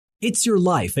It's Your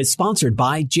Life is sponsored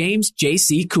by James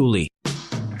J.C. Cooley.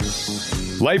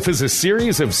 Life is a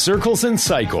series of circles and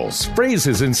cycles,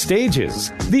 phrases and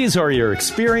stages. These are your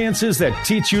experiences that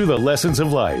teach you the lessons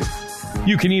of life.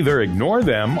 You can either ignore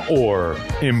them or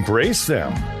embrace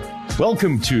them.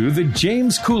 Welcome to The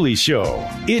James Cooley Show.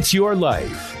 It's Your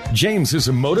Life. James is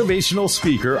a motivational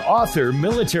speaker, author,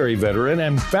 military veteran,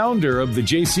 and founder of the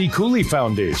J.C. Cooley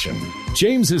Foundation.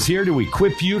 James is here to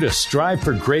equip you to strive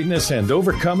for greatness and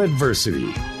overcome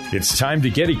adversity. It's time to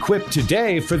get equipped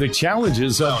today for the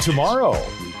challenges of tomorrow.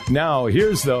 Now,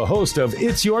 here's the host of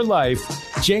It's Your Life,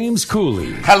 James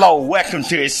Cooley. Hello, welcome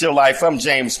to It's Your Life. I'm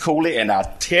James Cooley, and I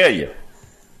tell you,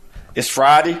 it's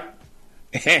Friday.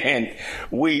 And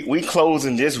we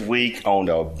closing this week on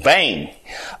a bang.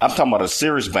 I'm talking about a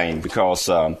serious bang because,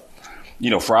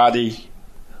 Friday,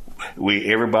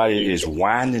 everybody is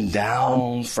winding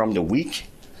down from the week.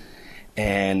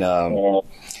 And, we're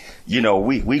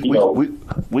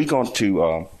going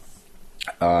to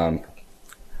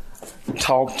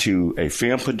talk to a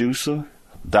film producer,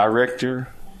 director.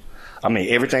 I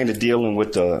mean, everything to dealing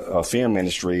with the film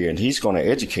industry, and he's going to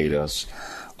educate us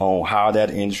on how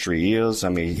that industry is. I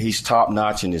mean, he's top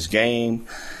notch in his game,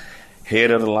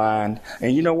 head of the line.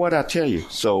 And you know what? I tell you.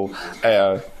 So,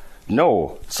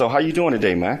 Noah, so how you doing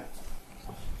today, man?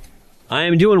 I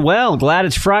am doing well. Glad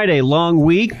it's Friday. Long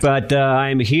week, but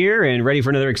I'm here and ready for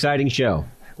another exciting show.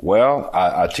 Well,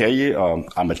 I tell you, I'm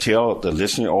going to tell the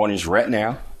listening audience right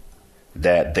now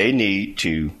that they need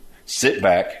to sit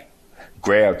back,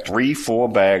 grab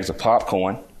 3-4 bags of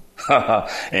popcorn.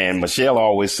 And Michelle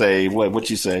always say, what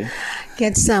you say?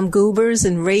 Get some Goobers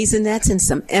and Raisinets and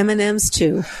some M&Ms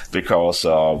too. Because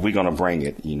we're going to bring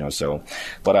it, so.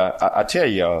 But I tell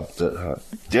you,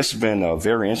 this has been a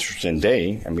very interesting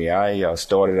day. I mean, I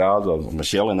started out,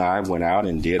 Michelle and I went out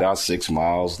and did our 6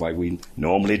 miles like we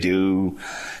normally do,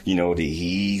 to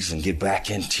ease and get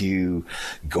back into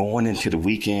going into the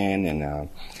weekend. And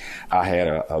I had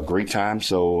a great time.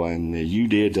 So, and you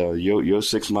did your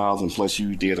 6 miles, and plus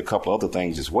you did a couple other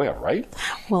things as well, right?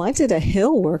 Well, I did a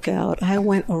hill workout. I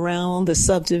went around the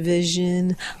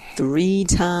subdivision 3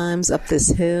 times up this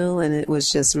hill, and it was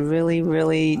just really,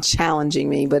 really challenging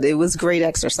me, but it was great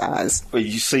exercise. Well,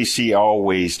 you see, she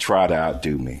always tried to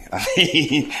outdo me. I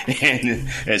mean,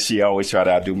 and she always tried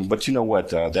to outdo me. But you know what?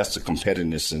 That's the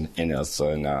competitiveness in us.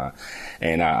 And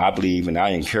I believe and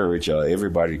I encourage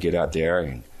everybody to get out there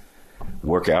and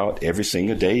work out every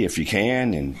single day if you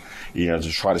can, and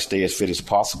to try to stay as fit as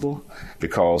possible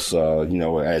because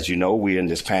as you know, we're in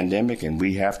this pandemic and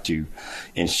we have to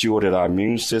ensure that our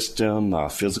immune system, our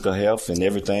physical health, and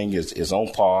everything is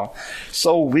on par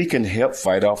so we can help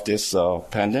fight off this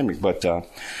pandemic. But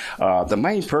the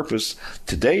main purpose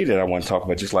today that I want to talk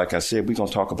about, just like I said, we're going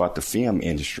to talk about the film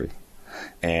industry.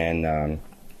 And I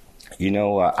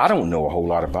don't know a whole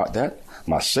lot about that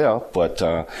myself, but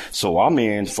so I'm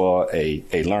in for a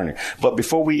learning. But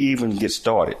before we even get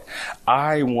started,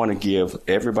 I want to give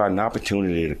everybody an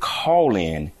opportunity to call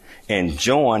in and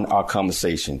join our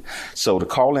conversation. So the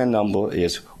call-in number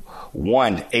is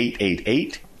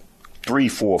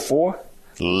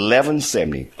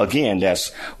 1-888-344-1170. Again,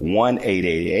 that's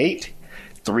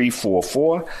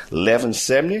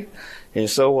 1-888-344-1170. And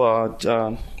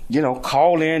so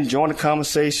call in, join the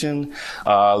conversation.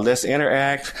 Let's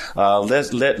interact.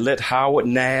 Let's let Howard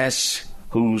Nash,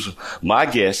 who's my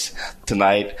guest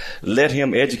tonight, let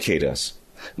him educate us.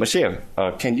 Michelle,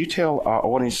 can you tell our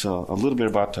audience a little bit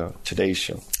about today's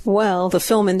show? Well, the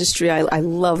film industry, I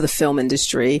love the film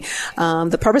industry.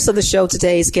 The purpose of the show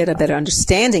today is get a better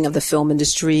understanding of the film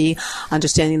industry,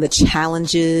 understanding the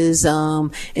challenges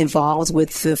involved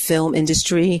with the film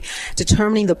industry,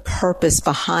 determining the purpose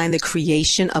behind the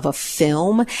creation of a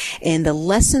film, and the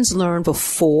lessons learned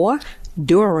before,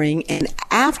 during, and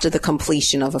after the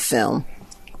completion of a film.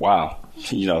 Wow.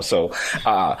 So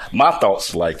my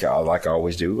thoughts, like I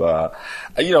always do,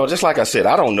 just like I said,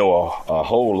 I don't know a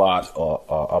whole lot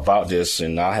about this,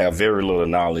 and I have very little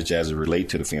knowledge as it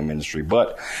relates to the film industry.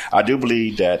 But I do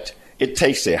believe that it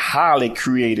takes a highly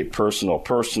creative person or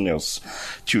personals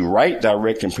to write,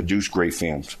 direct, and produce great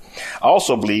films. I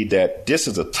also believe that this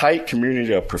is a tight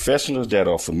community of professionals that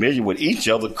are familiar with each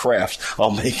other's crafts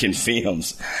of making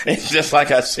films. And just like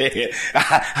I said,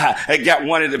 I got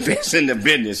one of the best in the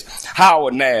business.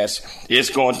 Howard Nash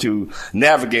is going to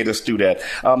navigate us through that.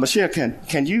 Michelle,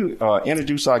 can you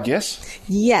introduce our guest?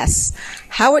 Yes.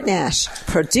 Howard Nash,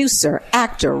 producer,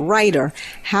 actor, writer.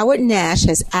 Howard Nash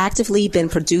has actively been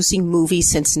producing movies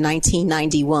since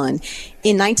 1991.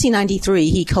 In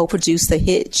 1993, he co-produced the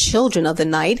hit Children of the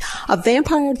Night, a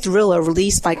vampire thriller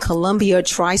released by Columbia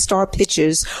TriStar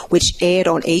Pictures, which aired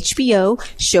on HBO,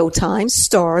 Showtime,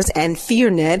 Starz, and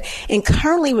FearNet, and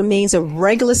currently remains a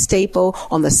regular staple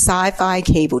on the Sci-Fi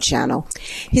cable channel.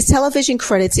 His television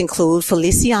credits include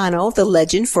Feliciano, the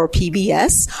Legend for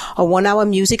PBS, a 1-hour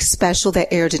music special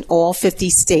that aired in all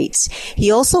 50 states. He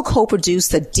also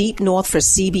co-produced The Deep North for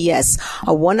CBS,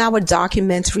 a 1-hour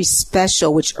documentary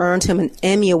special which earned him an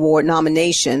Emmy Award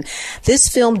nomination. This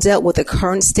film dealt with the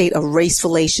current state of race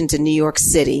relations in New York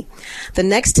City. The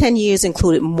next 10 years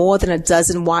included more than a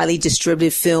dozen widely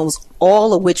distributed films,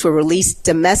 all of which were released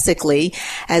domestically,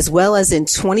 as well as in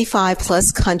 25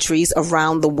 plus countries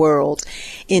around the world.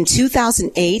 In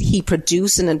 2008, he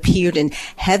produced and appeared in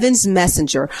Heaven's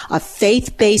Messenger, a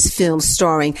faith-based film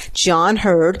starring John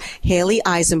Hurd, Haley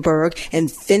Eisenberg,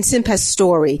 and Vincent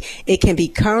Pastore. It can be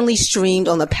currently streamed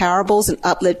on the Parables and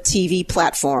Uplift TV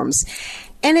platforms.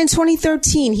 And in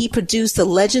 2013, he produced The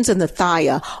Legends of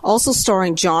Nathaya, also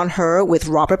starring John Hurd with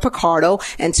Robert Picardo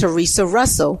and Teresa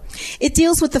Russell. It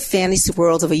deals with the fantasy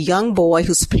world of a young boy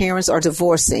whose parents are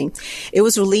divorcing. It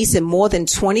was released in more than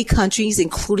 20 countries,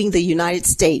 including the United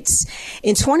States.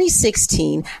 In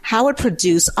 2016, Howard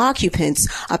produced Occupants,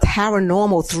 a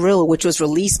paranormal thriller which was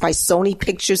released by Sony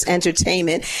Pictures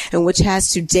Entertainment and which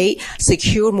has to date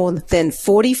secured more than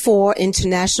 44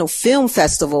 International Film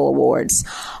Festival awards.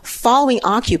 Following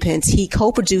Occupants, he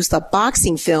co-produced a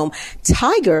boxing film,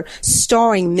 Tiger,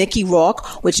 starring Mickey Rourke,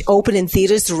 which opened in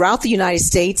theaters throughout the United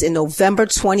States in November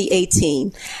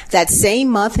 2018. That same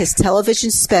month, his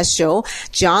television special,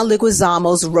 John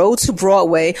Leguizamo's Road to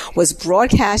Broadway, was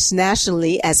broadcast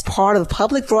nationally as part of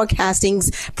Public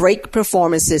Broadcasting's Break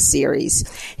Performances series.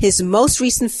 His most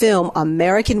recent film,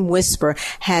 American Whisper,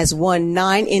 has won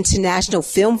 9 International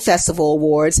Film Festival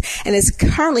awards and is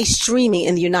currently streaming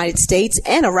in the United States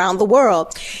and around the world.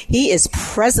 He is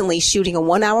presently shooting a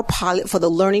 1-hour pilot for the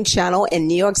Learning Channel in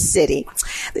New York City.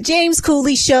 The James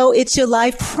Cooley Show, It's Your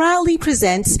Life, proudly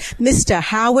presents Mr.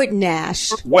 Howard Nash.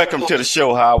 Welcome to the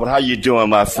show, Howard. How you doing,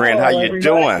 my friend? Hello, How you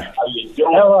doing?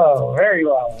 Hello. Very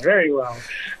well. Very well.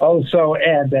 Also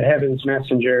add that Heaven's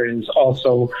Messenger is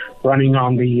also running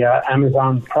on the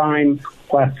Amazon Prime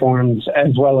platforms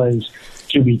as well as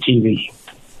Tubi TV.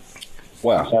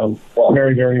 Wow. So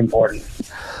very, very important.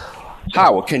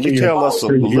 Howard, can you tell us a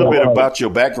little bit about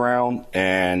your background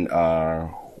and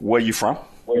where you're from?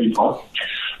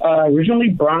 Originally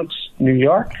Bronx, New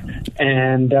York,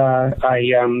 and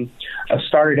I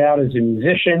started out as a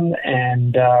musician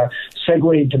and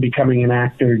segued to becoming an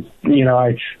actor. You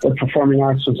know, the performing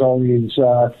arts was always,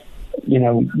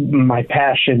 my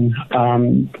passion.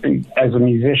 As a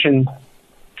musician,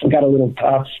 it got a little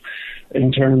tough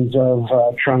in terms of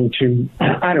trying to,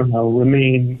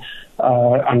 remain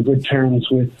on good terms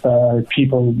with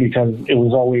people because it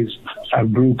was always a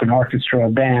group, an orchestra, a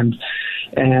band.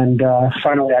 And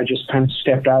finally, I just kind of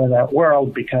stepped out of that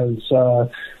world because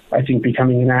I think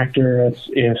becoming an actor,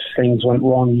 if things went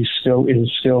wrong, it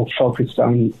was still focused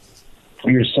on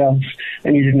yourself,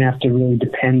 and you didn't have to really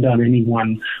depend on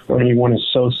anyone or any one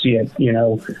associate,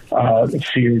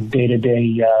 for your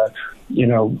day-to-day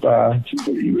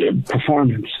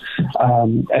performance,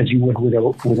 as you would with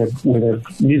a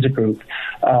music group.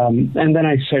 And then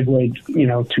I segued,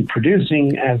 to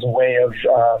producing as a way of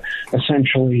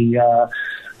essentially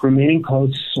remaining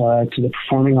close to the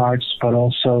performing arts, but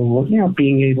also,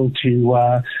 being able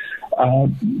to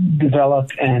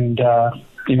develop and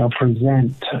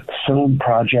present film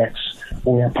projects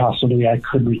where possibly I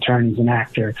could return as an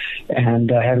actor. And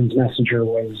Heaven's Messenger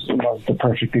was the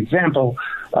perfect example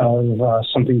of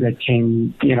something that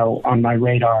came, on my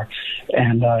radar.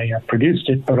 And I produced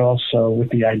it, but also with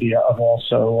the idea of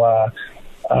also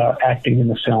acting in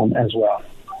the film as well.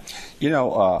 You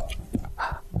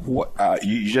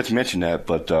just mentioned that,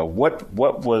 but what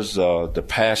was the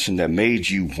passion that made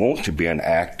you want to be an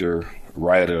actor,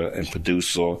 writer, and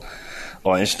producer,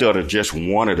 or instead of just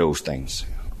one of those things?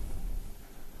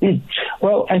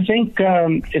 Well, I think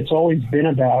it's always been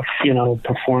about,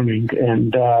 performing.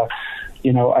 And, I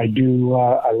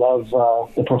love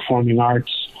the performing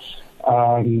arts,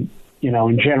 in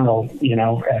general,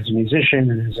 as a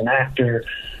musician and as an actor.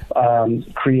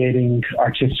 Creating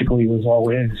artistically was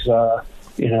always,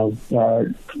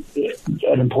 an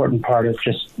important part of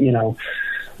just,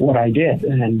 what I did.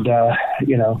 And,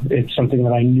 it's something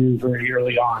that I knew very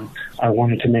early on I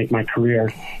wanted to make my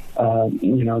career,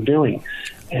 doing.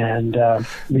 And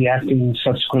the acting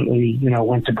subsequently,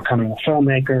 went to becoming a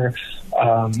filmmaker,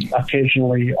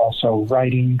 occasionally also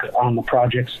writing on the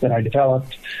projects that I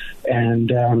developed.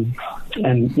 And,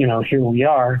 here we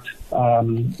are.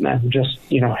 I'm just,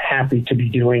 happy to be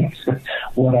doing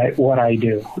what I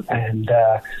do, and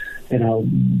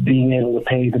being able to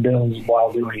pay the bills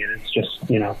while doing it. It's just,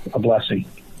 a blessing.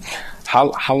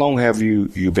 How long have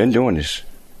you been doing this?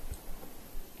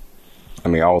 I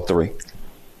mean, all three.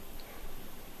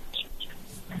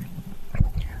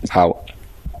 How?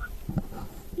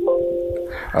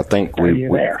 I think Are you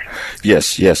there?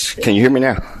 Yes. Can you hear me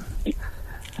now?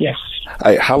 Yes.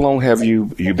 How long have you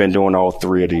been doing all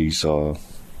three of these?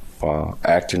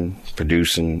 Acting,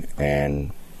 producing,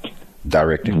 and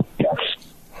directing. Yes.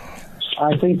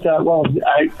 I think that. Well,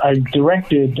 I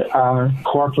directed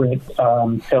corporate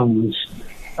films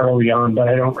early on, but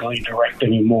I don't really direct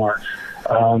anymore.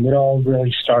 It all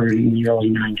really started in the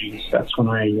early '90s. That's when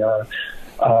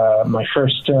my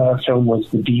first film was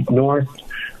The Deep North,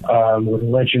 with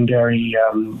legendary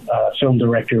film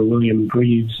director William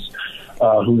Greaves,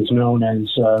 who is known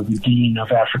as the Dean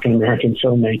of African American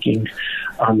filmmaking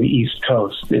on the East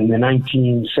Coast. In the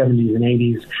 1970s and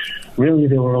 80s, really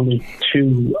there were only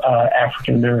two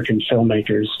African American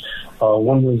filmmakers.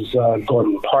 One was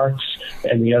Gordon Parks,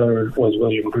 and the other was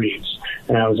William Greaves.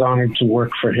 And I was honored to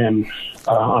work for him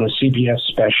on a CBS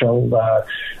special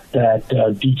that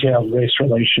detailed race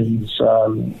relations,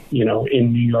 in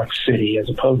New York City, as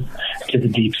opposed to the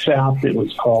Deep South. It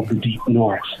was called The Deep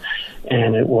North,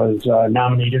 and it was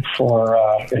nominated for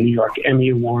a New York Emmy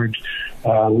Award.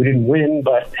 We didn't win,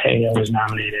 but hey, I was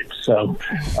nominated, so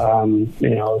I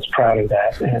was proud of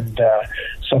that, and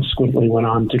subsequently went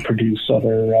on to produce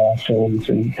other films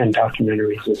and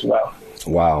documentaries as well.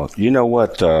 Wow. You know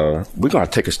what? We're going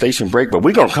to take a station break, but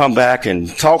we're going to come back and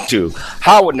talk to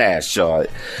Howard Nash.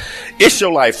 It's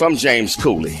Your Life. I'm James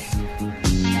Cooley.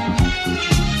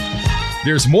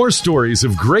 There's more stories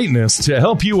of greatness to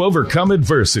help you overcome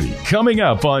adversity coming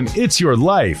up on It's Your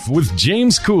Life with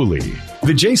James Cooley.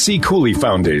 The J.C. Cooley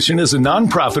Foundation is a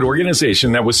nonprofit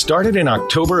organization that was started in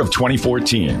October of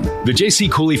 2014. The J.C.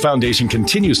 Cooley Foundation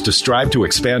continues to strive to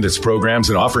expand its programs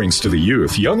and offerings to the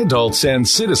youth, young adults, and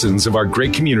citizens of our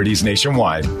great communities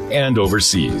nationwide and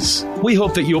overseas. We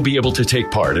hope that you'll be able to take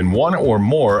part in one or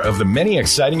more of the many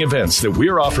exciting events that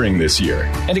we're offering this year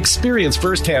and experience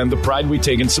firsthand the pride we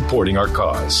take in supporting our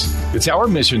cause. It's our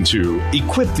mission to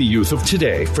equip the youth of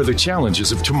today for the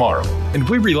challenges of tomorrow, and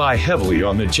we rely heavily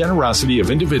on the generosity of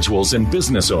individuals and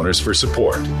business owners for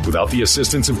support. Without the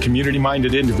assistance of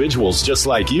community-minded individuals just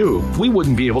like you, we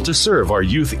wouldn't be able to serve our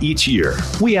youth each year.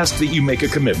 We ask that you make a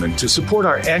commitment to support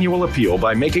our annual appeal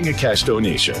by making a cash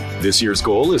donation. This year's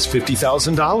goal is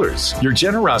 $50,000. Your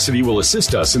generosity will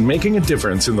assist us in making a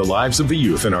difference in the lives of the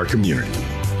youth in our community.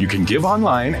 You can give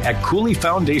online at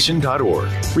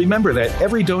CooleyFoundation.org. Remember that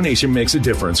every donation makes a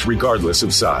difference regardless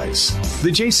of size.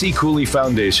 The J.C. Cooley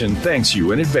Foundation thanks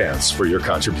you in advance for your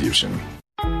contribution.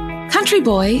 Country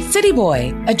Boy, City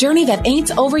Boy, A Journey That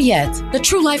Ain't Over Yet, the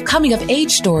true life coming of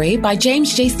age story by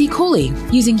James J.C. Cooley.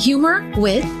 Using humor,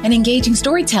 wit, and engaging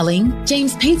storytelling,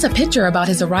 James paints a picture about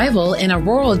his arrival in a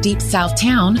rural Deep South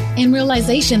town and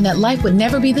realization that life would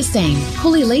never be the same.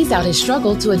 Cooley lays out his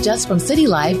struggle to adjust from city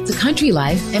life to country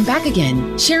life and back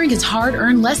again, sharing his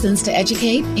hard-earned lessons to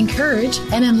educate, encourage,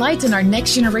 and enlighten our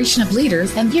next generation of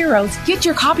leaders and heroes. Get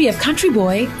your copy of Country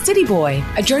Boy, City Boy,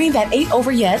 A Journey That Ain't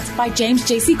Over Yet by James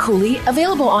J.C. Cooley,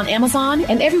 available on Amazon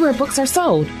and everywhere books are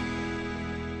sold.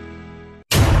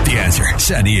 The Answer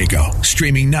San Diego,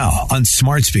 streaming now on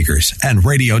smart speakers and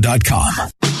radio.com.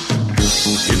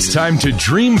 It's time to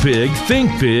dream big,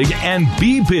 think big, and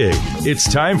be big.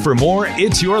 It's time for more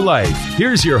It's Your Life.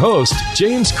 Here's your host,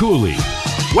 James Cooley.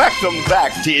 Welcome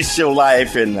back to It's Your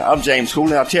Life, and I'm James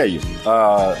Cooley. I'll tell you,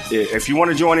 if you want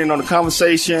to join in on the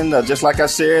conversation, just like I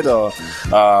said, we're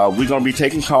going to be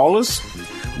taking callers.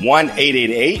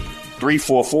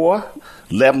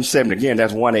 1-888-344-1170. Again,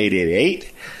 that's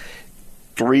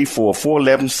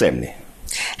 1-888-344-1170.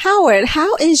 Howard,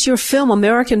 how is your film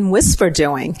American Whisper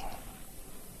doing?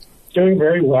 Doing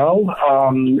very well.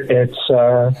 It's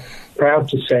proud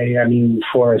to say,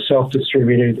 for a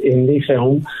self-distributed indie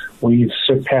film, we've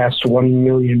surpassed 1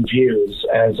 million views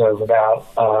as of about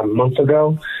a month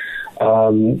ago.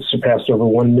 Surpassed over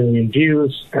 1 million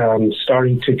views,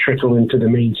 starting to trickle into the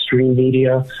mainstream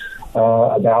media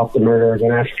about the murder of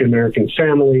an African-American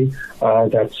family.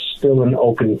 That's still an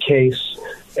open case.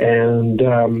 And,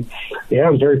 I'm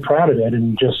very proud of it,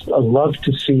 and just love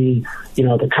to see,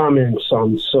 the comments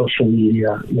on social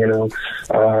media,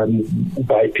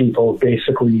 by people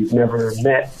basically you've never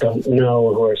met, don't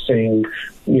know, who are saying,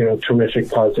 terrific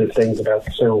positive things about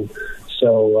the film.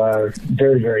 So,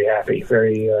 very, very happy,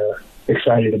 very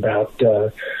excited about,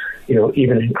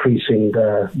 even increasing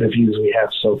the views we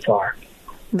have so far.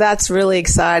 That's really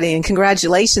exciting, and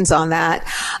congratulations on that.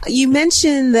 You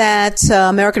mentioned that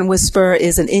American Whisper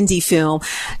is an indie film.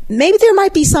 Maybe there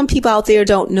might be some people out there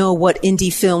don't know what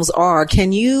indie films are.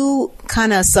 Can you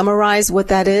kind of summarize what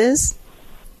that is?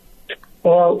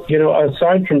 Well,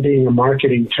 aside from being a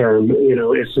marketing term,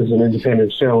 this is an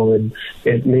independent film, and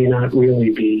it may not really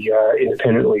be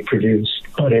independently produced,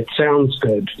 but it sounds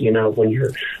good, when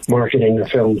you're marketing a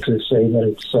film to say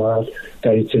that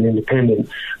it's an independent.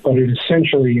 But it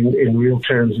essentially, in real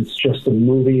terms, it's just a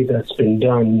movie that's been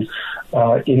done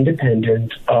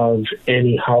independent of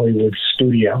any Hollywood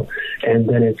studio, and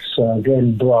then it's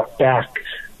then brought back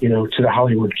to the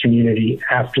Hollywood community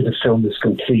after the film is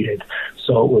completed.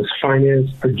 So it was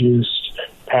financed, produced,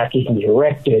 packaged, and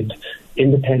directed,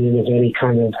 independent of any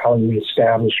kind of Hollywood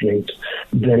establishment.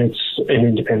 Then it's an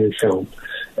independent film.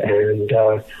 And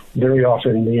very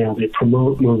often, they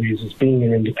promote movies as being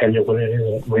an independent when it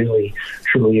isn't really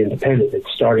truly independent. It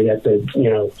started at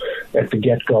the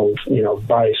get-go,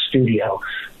 by a studio.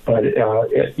 But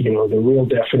the real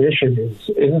definition is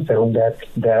a film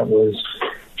that was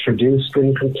produced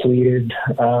and completed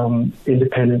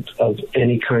independent of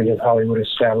any kind of Hollywood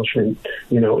establishment,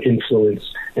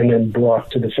 influence, and then brought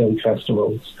to the film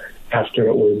festivals after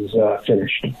it was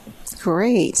finished.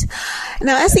 Great.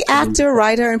 Now, as the actor,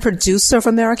 writer, and producer of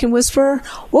American Whisper,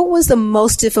 what was the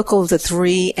most difficult of the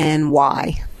three and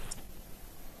why?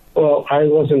 Well, I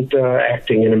wasn't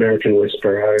acting in American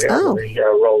Whisper. I only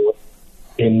role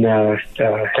in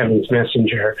Heaven's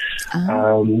Messenger.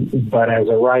 But as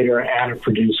a writer and a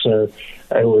producer,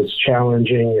 it was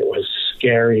challenging, it was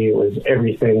scary, it was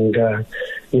everything,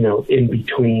 in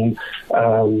between.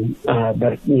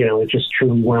 But, it just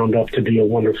truly wound up to be a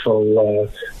wonderful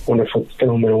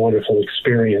film and a wonderful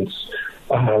experience.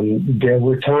 There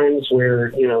were times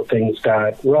where, things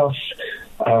got rough.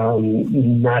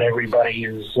 Not everybody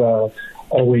is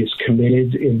always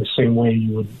committed in the same way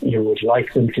you would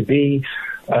like them to be.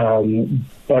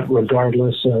 But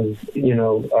regardless of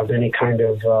any kind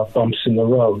of bumps in the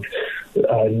road,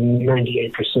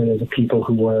 98% of the people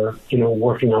who were,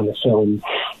 working on the film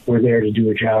were there to do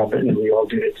a job, and we all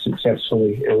did it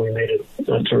successfully, and we made it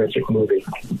a terrific movie.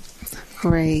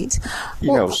 Great.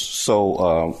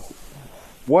 So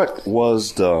what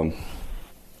was the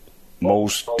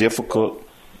most difficult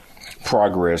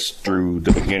progress through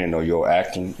the beginning of your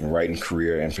acting and writing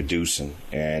career and producing?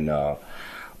 And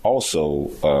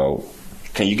also,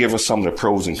 can you give us some of the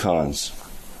pros and cons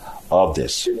of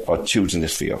this, or choosing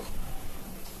this field?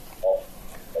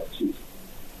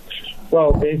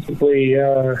 Well, basically,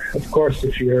 of course,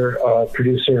 if you're a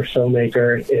producer or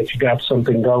filmmaker, if you got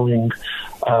something going,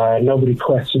 nobody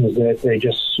questions it. They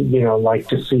just, like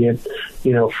to see it,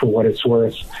 for what it's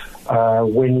worth.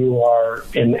 When you are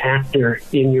an actor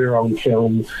in your own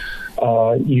film,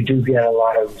 you do get a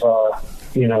lot of,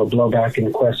 blowback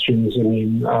and questions. I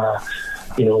mean,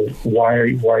 why are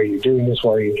you doing this?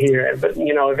 Why are you here? But,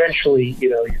 eventually,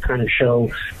 you kind of show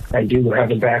I do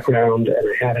have a background and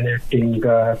I had an acting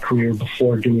career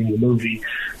before doing the movie.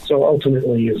 So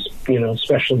ultimately,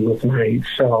 especially with my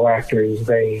fellow actors,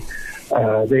 they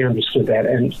understood that.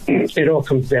 And it all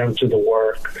comes down to the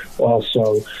work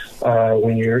also.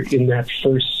 When you're in that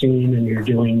first scene and you're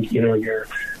doing, you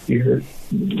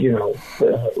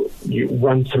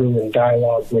run through and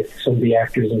dialogue with some of the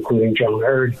actors, including John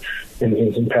Hurd and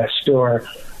Vincent Pastore,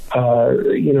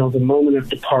 the moment of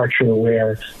departure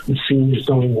where the scene is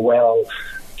going well,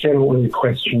 they don't really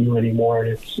question you anymore,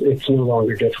 and it's no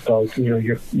longer difficult.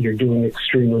 You're doing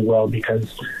extremely well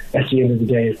because at the end of the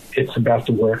day, it's about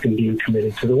the work and being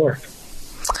committed to the work.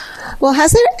 Well,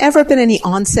 has there ever been any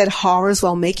on-set horrors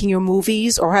while making your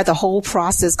movies, or had the whole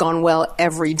process gone well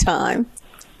every time?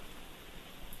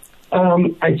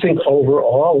 I think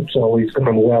overall it's always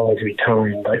gone well every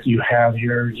time, but you have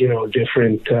your,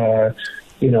 different,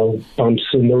 bumps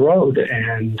in the road.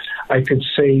 And I could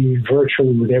say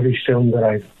virtually with every film that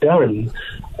I've done,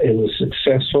 it was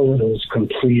successful, it was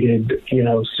completed,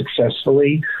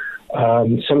 successfully.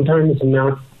 Sometimes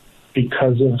not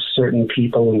because of certain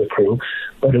people in the crew,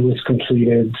 but it was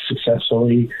completed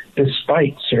successfully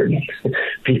despite certain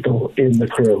people in the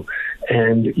crew.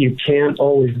 And you can't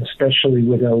always, especially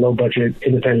with a low-budget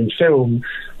independent film,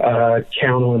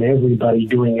 count on everybody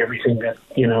doing everything that,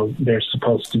 they're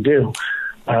supposed to do.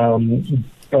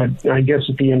 But I guess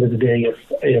at the end of the day,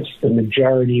 if the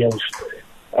majority of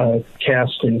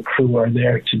cast and crew are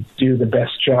there to do the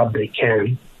best job they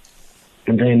can,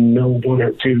 and then no one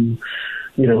or two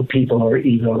people or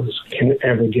egos can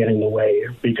ever get in the way,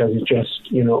 because it just,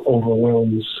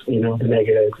 overwhelms, the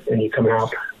negative, and you come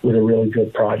out with a really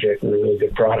good project and a really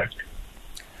good product.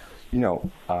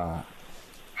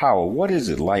 Howard, what is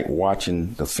it like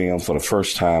watching the film for the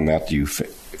first time after you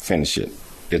finish it?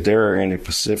 Is there any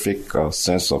specific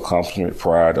sense of accomplishment,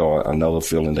 pride, or another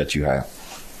feeling that you have?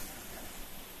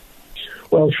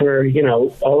 Well, for,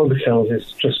 all of the films,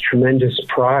 it's just tremendous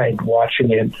pride watching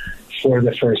it for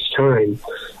the first time.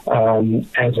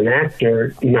 As an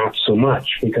actor, not so much,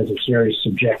 because it's very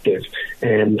subjective.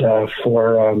 And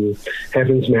for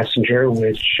Heaven's Messenger,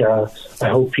 which I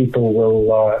hope people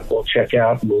will check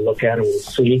out and will look at and will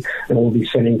see, and we'll be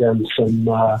sending them some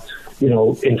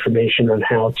information on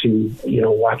how to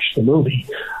watch the movie.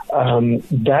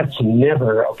 That's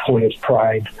never a point of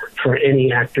pride for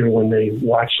any actor when they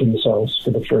watch themselves for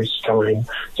the first time.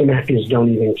 Some actors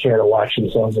don't even care to watch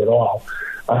themselves at all.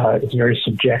 It's very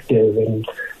subjective, and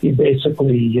you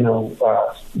basically,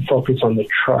 focus on the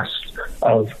trust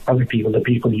of other people, the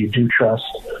people you do trust,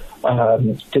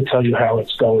 to tell you how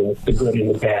it's going, the good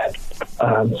and the bad.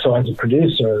 So as a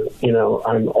producer,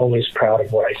 I'm always proud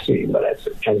of what I see, but as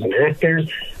an actor,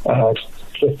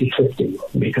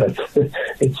 50-50, because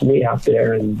it's me out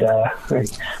there, and I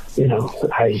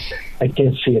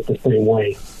can't see it the same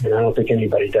way, and I don't think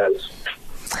anybody does.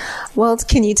 Well,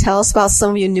 can you tell us about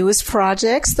some of your newest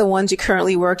projects, the ones you're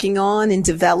currently working on in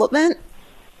development?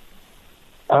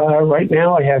 Right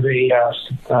now, I have a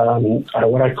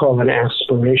what I call an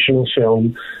aspirational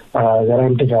film that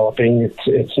I'm developing.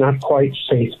 It's not quite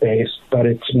faith-based, but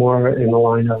it's more in the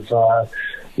line of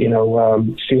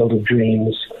Field of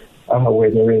Dreams,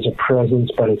 where there is a presence,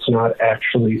 but it's not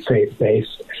actually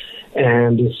faith-based.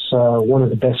 And it's one of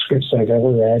the best scripts I've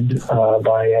ever read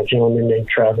by a gentleman named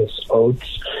Travis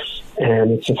Oates.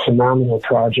 And it's a phenomenal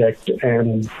project,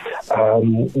 and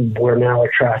we're now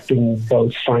attracting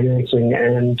both financing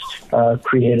and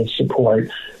creative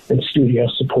support and studio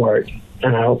support.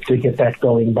 And I hope to get that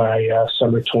going by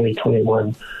summer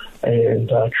 2021.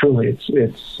 And truly,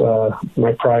 it's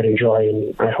my pride and joy,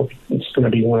 and I hope it's going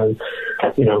to be one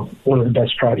of the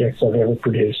best projects I've ever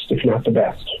produced, if not the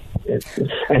best.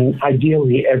 And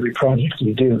ideally, every project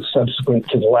we do subsequent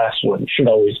to the last one should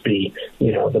always be,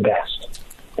 the best.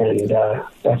 And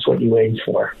that's what you aim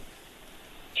for.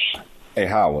 Hey,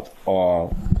 Howard,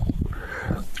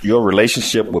 your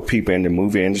relationship with people in the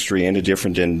movie industry any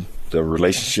different than the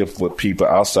relationship with people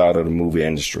outside of the movie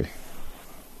industry?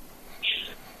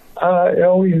 It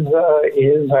always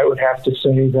is. I would have to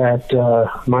say that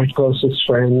my closest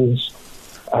friends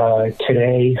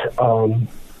today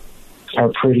are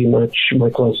pretty much my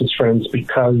closest friends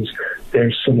because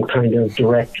there's some kind of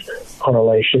direct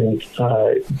correlation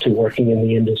to working in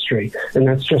the industry. And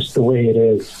that's just the way it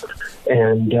is.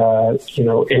 And,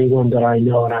 anyone that I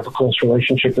know and have a close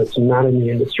relationship that's not in the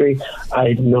industry,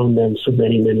 I've known them for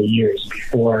many, many years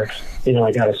before,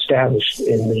 I got established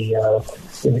in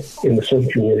the film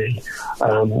community.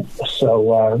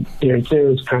 So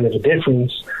there's kind of a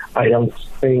difference. I don't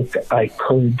think I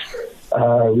could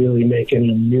really make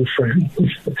any new friends,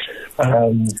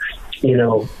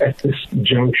 at this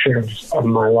juncture of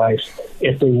my life,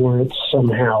 if they weren't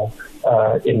somehow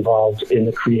involved in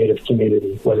the creative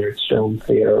community, whether it's film,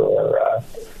 theater,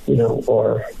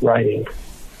 or writing.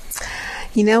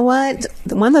 You know what?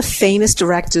 One of the famous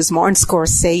directors, Martin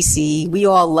Scorsese, we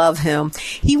all love him.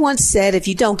 He once said, if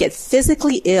you don't get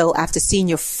physically ill after seeing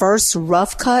your first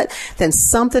rough cut, then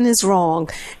something is wrong.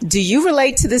 Do you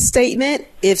relate to this statement?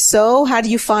 If so, how do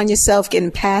you find yourself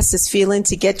getting past this feeling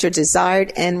to get your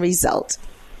desired end result?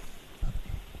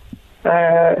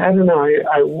 I don't know.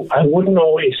 I wouldn't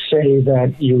always say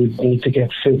that you would need to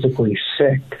get physically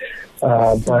sick.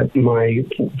 But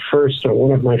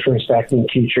one of my first acting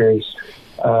teachers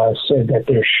said that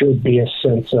there should be a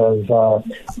sense of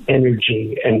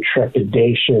energy and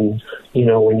trepidation,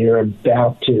 when you're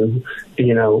about to,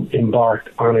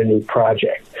 embark on a new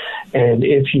project. And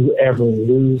if you ever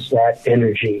lose that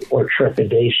energy or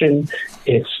trepidation,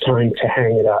 it's time to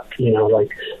hang it up.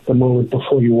 Like the moment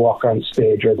before you walk on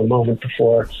stage or the moment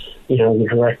before, the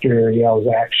director yells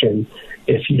action.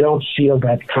 If you don't feel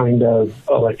that kind of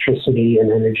electricity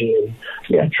and energy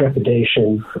and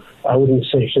trepidation, I wouldn't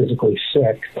say physically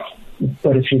sick,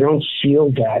 but if you don't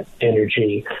feel that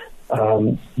energy,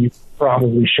 you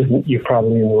probably shouldn't. You're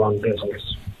probably in the wrong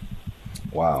business.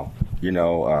 Wow.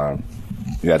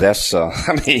 That's,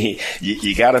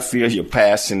 you got to feel your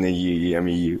passion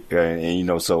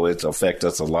and so it affects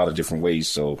us a lot of different ways.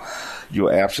 So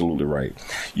you're absolutely right.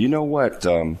 You know what?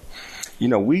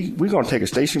 We're going to take a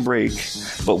station break,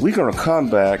 but we're going to come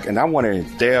back, and I want to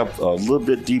delve a little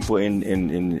bit deeper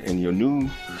in your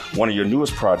one of your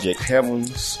newest projects,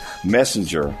 Heaven's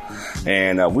Messenger,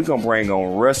 and we're going to bring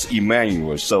on Russ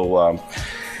Emanuel. So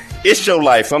it's your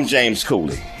life. I'm James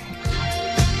Cooley.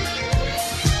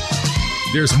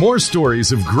 There's more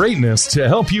stories of greatness to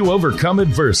help you overcome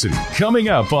adversity. Coming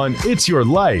up on It's Your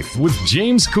Life with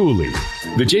James Cooley.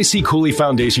 The J.C. Cooley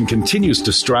Foundation continues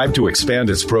to strive to expand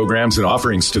its programs and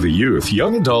offerings to the youth,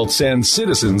 young adults, and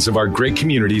citizens of our great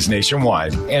communities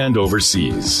nationwide and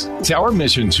overseas. It's our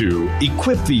mission to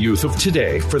equip the youth of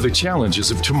today for the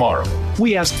challenges of tomorrow.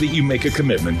 We ask that you make a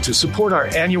commitment to support our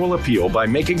annual appeal by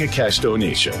making a cash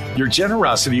donation. Your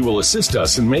generosity will assist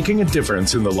us in making a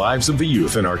difference in the lives of the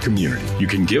youth in our community. You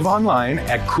can give online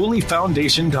at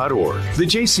CooleyFoundation.org. The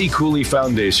J.C. Cooley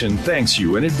Foundation thanks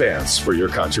you in advance for your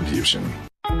contribution.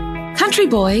 Country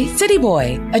Boy, City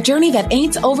Boy, A Journey That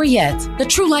Ain't Over Yet, the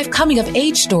true life coming of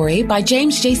age story by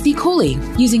James J.C. Cooley.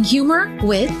 Using humor,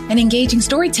 wit, and engaging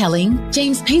storytelling,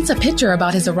 James paints a picture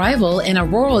about his arrival in a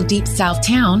rural Deep South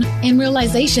town and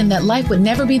realization that life would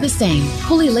never be the same.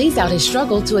 Cooley lays out his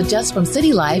struggle to adjust from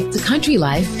city life to country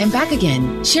life and back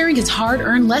again, sharing his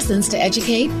hard-earned lessons to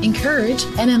educate, encourage,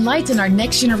 and enlighten our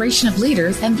next generation of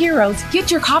leaders and heroes. Get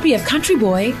your copy of Country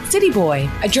Boy, City Boy,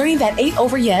 A Journey That Ain't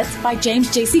Over Yet by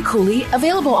James J.C. Cooley,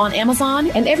 available on Amazon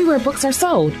and everywhere books are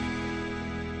sold.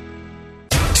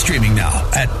 Streaming now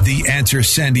at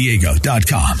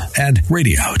theanswersandiego.com and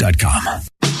radio.com.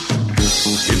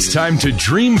 It's time to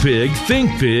dream big,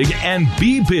 think big, and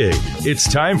be big.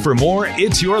 It's time for more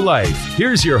It's Your Life.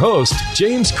 Here's your host,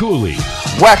 James Cooley.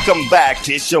 Welcome back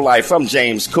to It's Your Life. I'm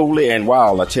James Cooley, and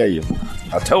wow, I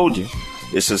told you,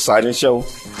 it's an exciting show.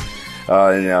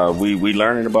 We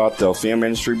learning about the film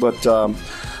industry, but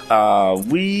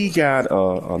we got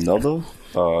another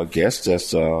guest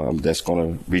that's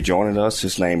going to be joining us.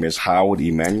 His name is Howard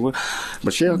Emanuel.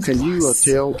 Michelle, can you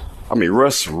tell?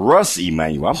 Russ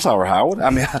Emanuel. I'm sorry, Howard.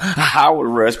 Howard,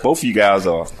 Russ. Both of you guys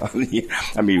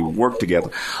work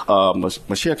together.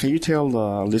 Michelle, can you tell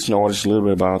the listener audience a little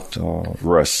bit about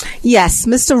Russ? Yes,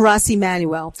 Mr. Russ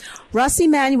Emanuel. Russ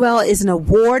Emanuel is an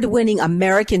award-winning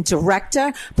American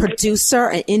director, producer,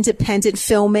 and independent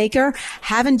filmmaker,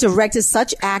 having directed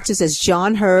such actors as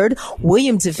John Hurd,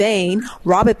 William Devane,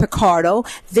 Robert Picardo,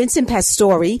 Vincent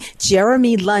Pastore,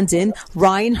 Jeremy London,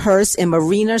 Ryan Hurst, and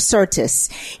Marina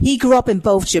Sirtis. He grew up in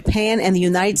both Japan and the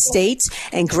United States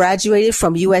and graduated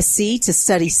from USC to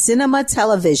study cinema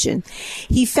television.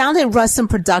 He founded Russin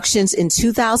Productions in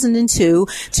 2002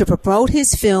 to promote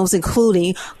his films,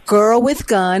 including Girl with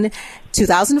Gun,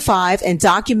 2005, and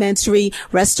documentary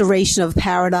Restoration of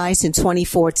Paradise in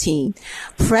 2014.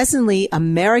 Presently,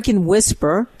 American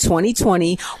Whisper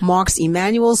 2020 marks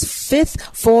Emanuel's fifth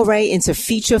foray into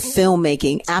feature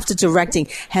filmmaking after directing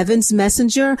Heaven's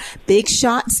Messenger, Big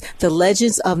Shots, The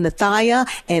Legends of Nathia,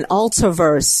 and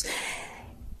Ultraverse.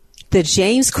 The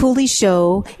James Cooley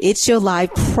Show, It's Your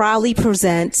Life, proudly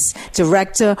presents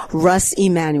director Russ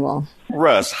Emanuel.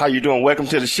 Russ, how you doing? Welcome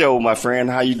to the show, my friend.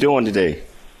 How you doing today?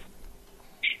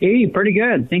 Hey, pretty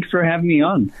good. Thanks for having me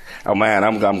on. Oh man,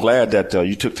 I'm glad that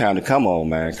you took time to come on,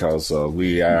 man, because I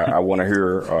want to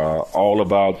hear all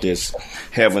about this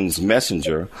Heaven's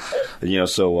Messenger.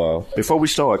 So before we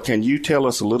start, can you tell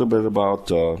us a little bit about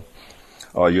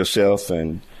yourself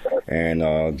and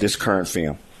this current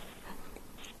film?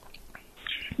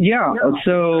 Yeah,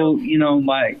 so,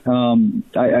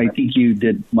 I think you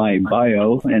did my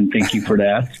bio, and thank you for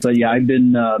that. But yeah, I've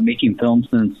been making films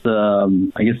since,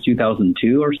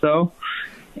 2002 or so.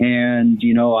 And,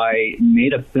 I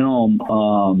made a film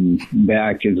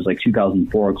back, it was like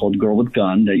 2004, called Girl with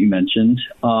Gun that you mentioned.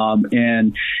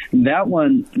 And that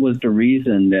one was the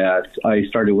reason that I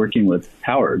started working with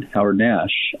Howard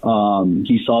Nash.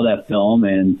 He saw that film,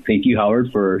 and thank you,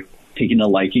 Howard, for taking a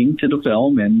liking to the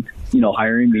film and,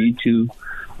 hiring me to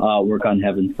work on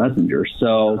Heaven's Messenger.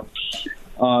 So,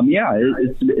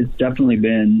 it's definitely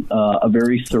been a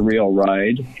very surreal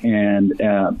ride. And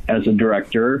as a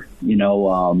director,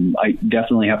 I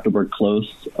definitely have to work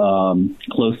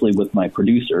closely with my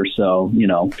producer. So,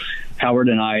 Howard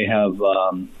and I have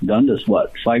done this,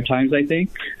 5 times, I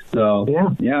think.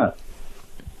 So, yeah.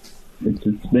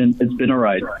 It's been a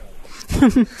ride.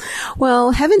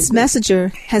 Well, Heaven's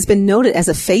Messenger has been noted as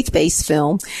a faith-based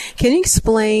film. Can you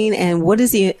explain and what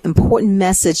is the important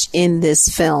message in this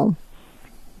film?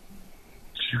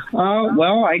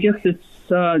 Well, I guess it's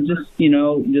just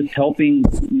helping,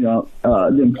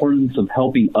 the importance of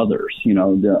helping others,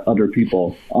 the other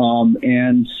people.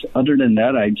 And other than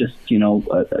that, I just,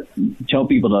 tell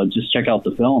people to just check out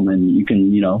the film and you can,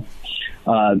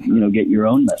 get your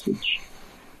own message.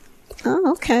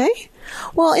 Oh, okay.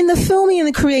 Well, in the filming and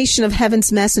the creation of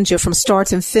Heaven's Messenger from start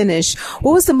to finish,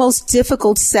 what was the most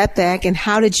difficult setback and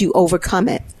how did you overcome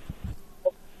it?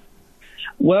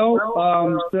 Well,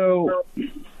 so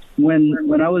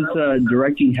when I was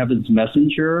directing Heaven's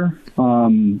Messenger,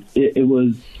 it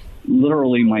was a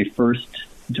literally my first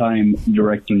time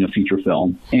directing a feature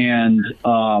film. And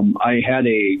I had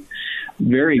a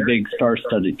very big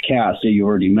star-studded cast that you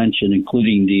already mentioned,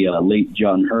 including the late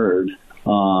John Hurd,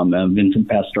 Vincent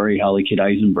Pastore, Holly Kate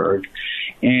Eisenberg.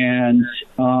 And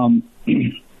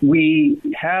we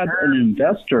had an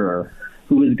investor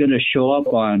who was going to show up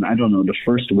on, I don't know, the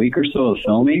first week or so of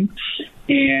filming.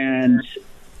 And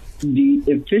the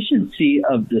efficiency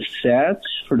of the set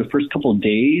for the first couple of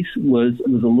days was a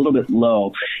little bit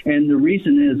low. And the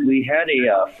reason is we had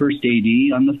a first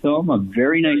AD on the film, a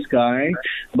very nice guy,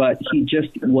 but he just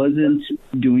wasn't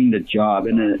doing the job.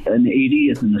 And an AD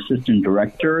is an assistant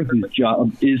director whose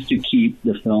job is to keep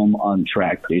the film on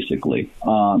track, basically,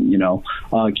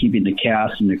 keeping the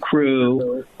cast and the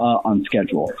crew on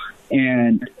schedule.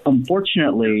 And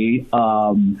unfortunately,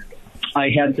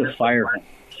 I had to fire him.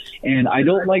 And I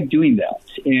don't like doing that.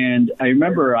 And I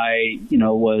remember I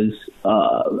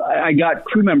got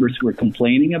crew members who were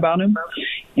complaining about him.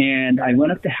 And I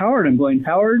went up to Howard. I'm going,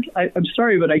 Howard, I'm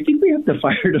sorry, but I think we have to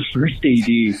fire the first AD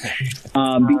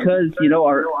because,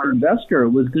 our investor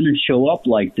was going to show up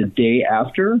like the day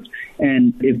after.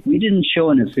 And if we didn't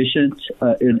show an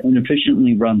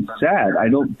efficiently run set, I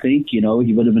don't think, he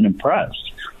would have been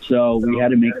impressed. So we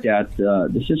had to make that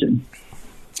decision.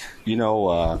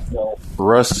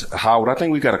 Russ, Howard, I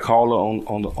think we got a caller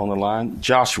on the line.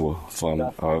 Joshua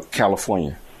from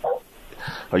California.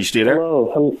 Are you still there?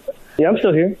 Hello. Yeah, I'm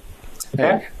still here.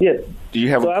 Hey. Yeah. Do you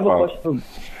have I have a question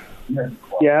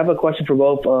I have a question for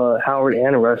both Howard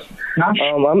and Russ.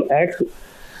 I'm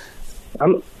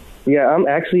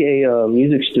actually a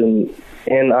music student,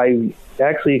 and I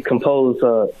actually compose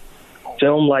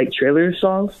film-like trailer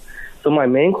songs. So my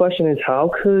main question is, how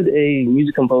could a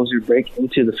music composer break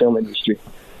into the film industry?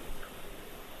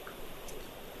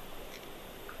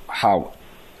 How?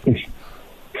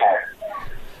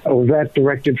 Was that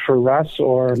directed for Russ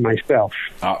or myself?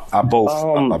 Both,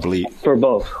 I believe. For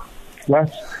both.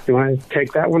 Russ, you want to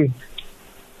take that one?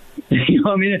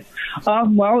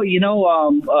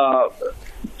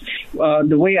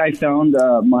 The way I found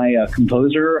my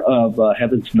composer of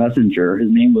Heaven's Messenger,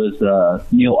 his name was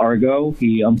Neil Argo.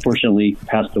 He unfortunately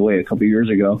passed away a couple years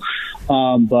ago.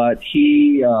 But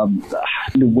the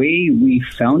way we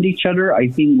found each other, I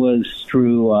think, was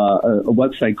through a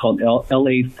website called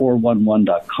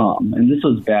LA411.com. And this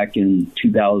was back in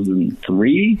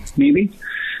 2003, maybe.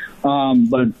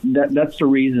 But that's the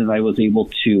reason I was able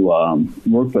to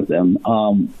work with them.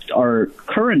 Our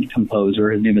current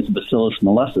composer, his name is Basilis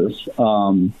Melessis,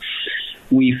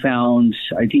 we found,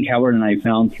 I think Howard and I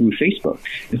found through Facebook,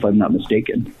 if I'm not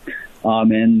mistaken.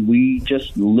 And we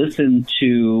just listened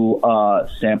to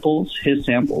his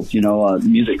samples,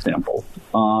 music samples.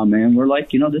 And we're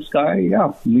like, this guy,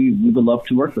 we would love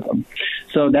to work with him.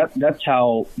 So that's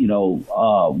how, we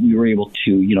were able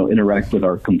to, interact with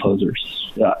our composers.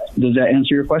 Does that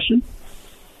answer your question?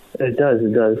 It does.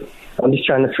 I'm just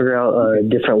trying to figure out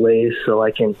different ways so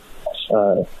I can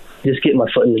just get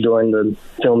my foot in the door in the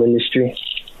film industry.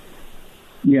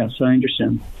 Yes, I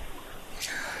understand.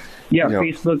 Yeah,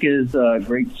 Facebook is a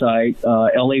great site.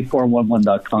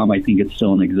 LA411.com, I think it's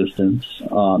still in existence.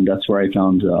 That's where I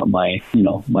found my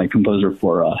composer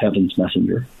for Heaven's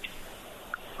Messenger.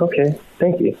 Okay,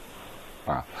 thank you.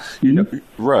 Wow.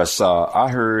 Russ, I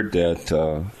heard that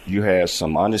you had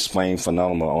some unexplained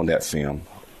phenomena on that film.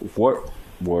 What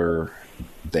were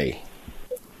they?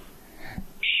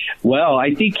 Well,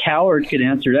 I think Howard could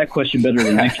answer that question better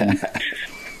than I can.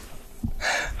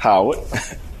 Howard?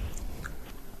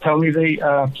 Tell me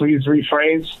please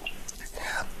rephrase.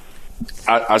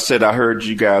 I said I heard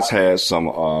you guys had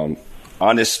some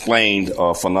unexplained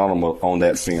phenomena on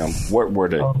that film. What were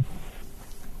they?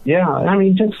 Yeah, I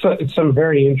mean, just some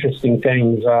very interesting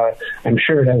things. I'm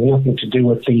sure it has nothing to do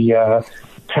with the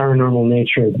paranormal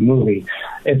nature of the movie.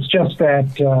 It's just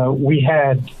that we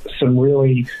had some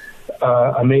really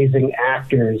amazing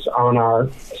actors on our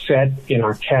set, in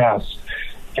our cast,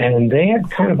 and they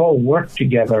had kind of all worked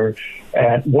together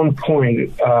at one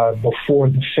point before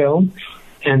the film,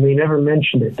 and they never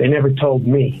mentioned it. They never told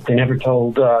me. They never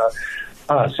told us.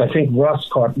 I think Russ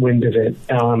caught wind of it,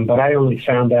 but I only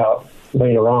found out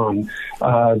later on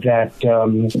that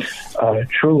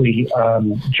truly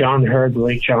John Hurd, the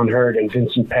late John Hurd, and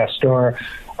Vincent Pastore,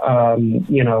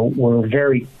 were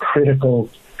very critical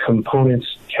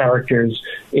components, characters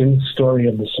in the story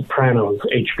of The Sopranos,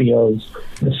 HBO's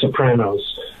The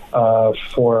Sopranos,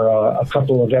 for a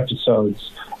couple of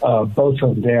episodes. Both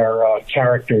of their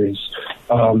characters,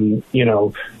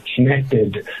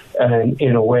 connected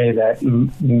in a way that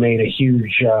made a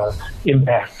huge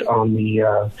impact on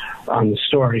the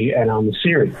story and on the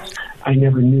series. I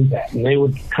never knew that. And they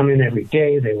would come in every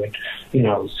day. They would,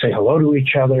 say hello to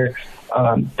each other.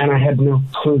 And I had no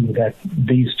clue that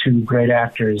these two great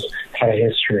actors had a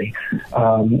history.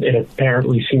 It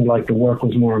apparently seemed like the work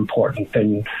was more important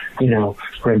than,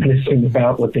 reminiscing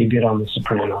about what they did on The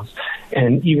Sopranos.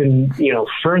 And even,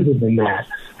 further than that,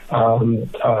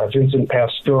 Vincent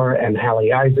Pastore and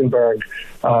Hallie Eisenberg,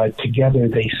 together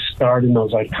they starred in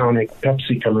those iconic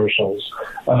Pepsi commercials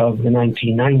of the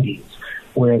 1990s,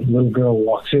 where the little girl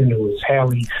walks in, who is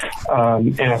Hallie,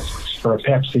 asks for a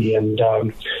Pepsi, and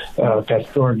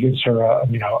Pastore gives her a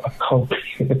Coke,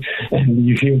 and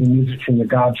you hear the music from The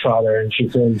Godfather, and she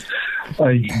says,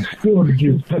 "I ordered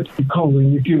you Pepsi Cola,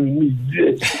 and you're giving me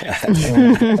this."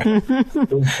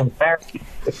 It was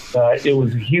hilarious. It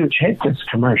was a huge hit, this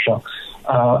commercial.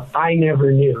 I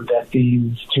never knew that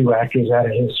these two actors had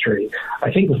a history.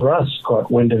 I think Russ caught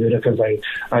wind of it because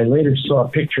I later saw a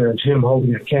picture of him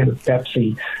holding a can of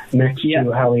Pepsi next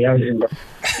to Hallie Eisenberg.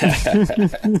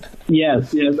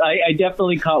 Yes, I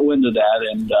definitely caught wind of that,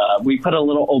 and we put a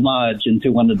little homage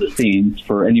into one of the scenes.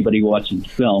 For anybody watching the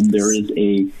film, there is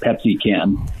a Pepsi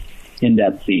can in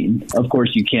that scene. Of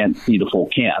course, you can't see the full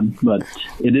can, but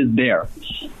it is there.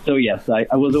 So yes,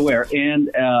 I was aware. And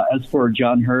as for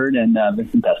John Hurd and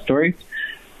Vincent Pastore,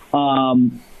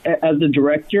 as a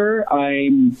director, I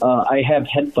have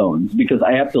headphones because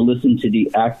I have to listen to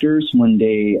the actors when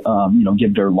they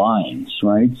give their lines,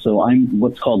 right? So I'm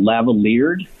what's called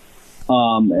lavaliered,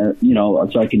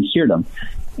 so I can hear them.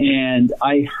 And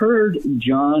I heard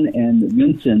John and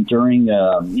Vincent during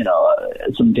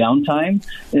some downtime,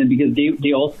 and because they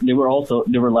were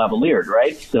lavaliered,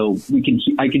 right? So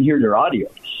I can hear their audio.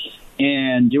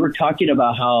 And they were talking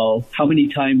about how many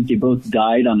times they both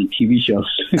died on a TV show.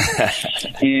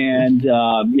 And,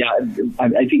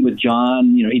 I think with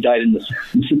John, he died in The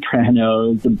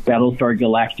Sopranos, the Battlestar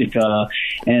Galactica,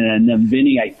 and then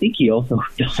Vinny, I think he also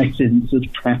died in The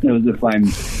Sopranos, if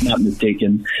I'm not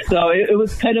mistaken. So it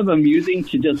was kind of amusing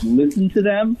to just listen to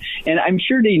them. And I'm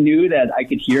sure they knew that I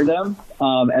could hear them.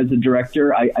 As a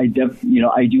director, I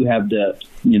do have the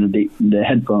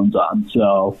headphones on.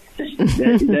 So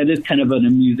that is kind of an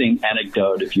amusing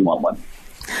anecdote if you want one.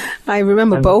 I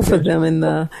remember both of them in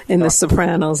the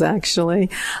Sopranos,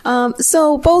 actually.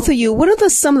 So both of you, what are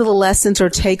some of the lessons or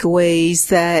takeaways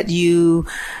that you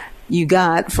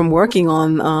got from working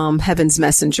on Heaven's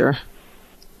Messenger?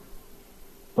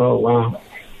 Oh wow!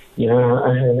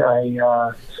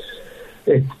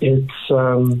 It's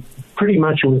pretty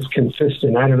much was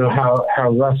consistent. I don't know how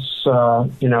Russ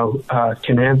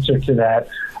can answer to that.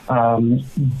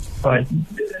 But,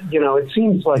 it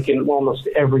seems like in almost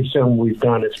every film we've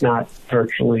done, if not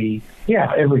virtually,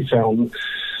 every film,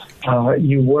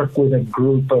 you work with a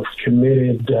group of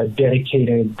committed,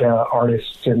 dedicated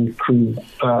artists and crew,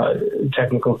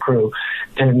 technical crew.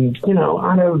 And,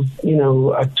 out of,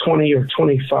 a 20 or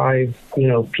 25,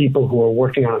 people who are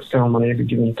working on a film on any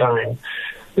given time,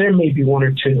 there may be one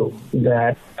or two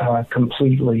that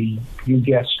completely you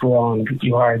guessed wrong,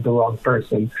 you hired the wrong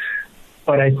person.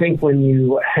 But I think when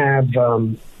you have,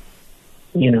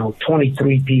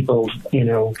 23 people,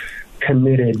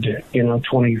 committed,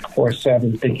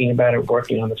 24/7 thinking about it,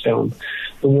 working on the film,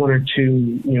 the one or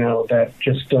two, that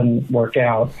just doesn't work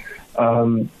out,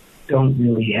 don't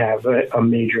really have a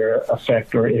major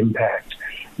effect or impact.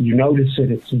 You notice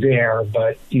it, it's there,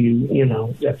 but you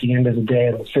at the end of the day,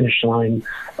 at the finish line,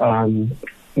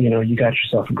 you got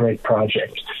yourself a great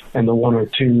project. And the one or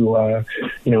two,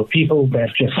 people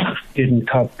that just didn't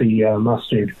cut the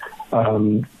mustard,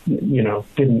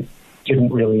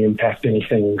 didn't really impact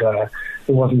anything.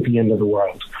 It wasn't the end of the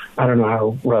world. I don't know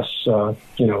how Russ,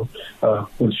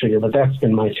 would figure, but that's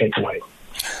been my takeaway.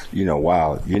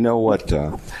 Wow. You know what?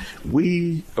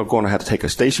 We are going to have to take a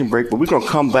station break, but we're going to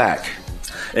come back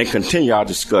and continue our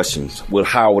discussions with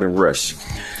Howard and Rush.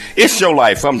 It's Your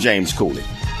Life. I'm James Cooley.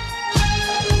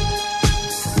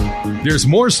 There's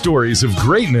more stories of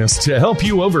greatness to help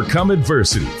you overcome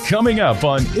adversity coming up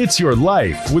on It's Your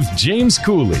Life with James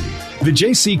Cooley. The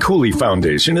J.C. Cooley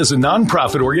Foundation is a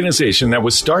nonprofit organization that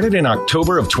was started in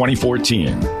October of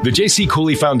 2014. The J.C.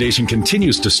 Cooley Foundation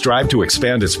continues to strive to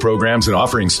expand its programs and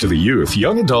offerings to the youth,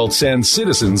 young adults, and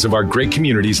citizens of our great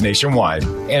communities nationwide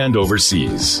and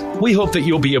overseas. We hope that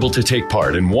you'll be able to take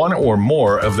part in one or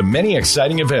more of the many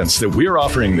exciting events that we're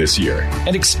offering this year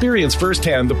and experience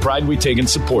firsthand the pride we take in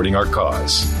supporting our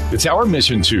cause. It's our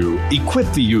mission to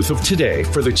equip the youth of today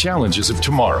for the challenges of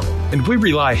tomorrow, and we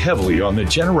rely heavily on the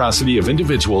generosity community of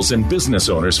individuals and business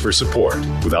owners for support.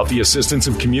 Without the assistance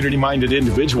of community-minded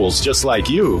individuals just like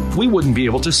you, we wouldn't be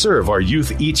able to serve our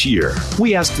youth each year.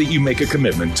 We ask that you make a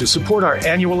commitment to support our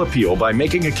annual appeal by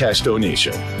making a cash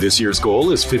donation. This year's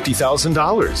goal is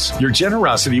 $50,000. Your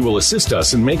generosity will assist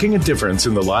us in making a difference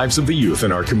in the lives of the youth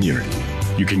in our community.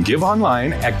 You can give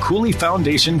online at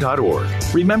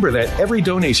CooleyFoundation.org. Remember that every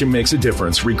donation makes a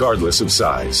difference regardless of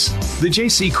size. The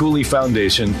J.C. Cooley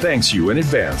Foundation thanks you in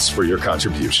advance for your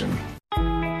contribution.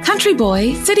 Country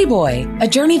Boy, City Boy, A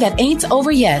Journey That Ain't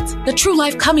Over Yet, the true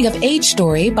life coming of age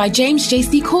story by James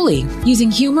J.C. Cooley. Using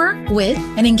humor, wit,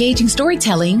 and engaging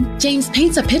storytelling, James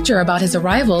paints a picture about his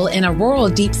arrival in a rural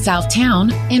deep south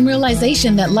town and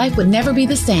realization that life would never be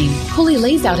the same. Cooley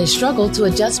lays out his struggle to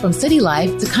adjust from city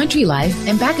life to country life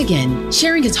and back again,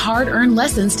 sharing his hard-earned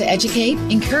lessons to educate,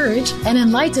 encourage, and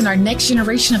enlighten our next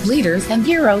generation of leaders and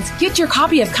heroes. Get your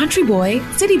copy of Country Boy,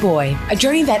 City Boy, A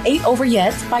Journey That Ain't Over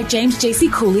Yet by James J.C.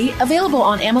 Cooley, available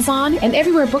on Amazon and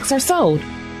everywhere books are sold.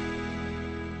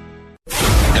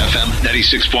 FM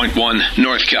 96.1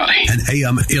 North County and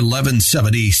AM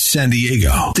 1170 San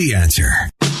Diego. The Answer.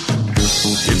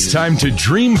 It's time to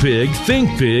dream big,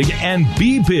 think big, and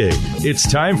be big.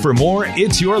 It's time for more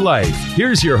It's Your Life.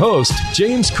 Here's your host,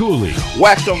 James Cooley.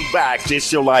 Welcome back to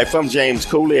It's Your Life. I'm James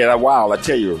Cooley, and wow, I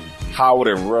tell you, Howard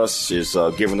and Russ is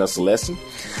giving us a lesson.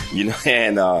 You know,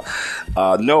 and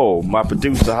no, my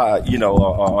producer, you know,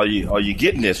 are you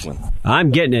getting this one?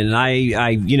 I'm getting it,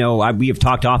 and we have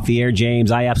talked off the air,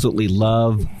 James. I absolutely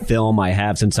love film. I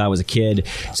have since I was a kid.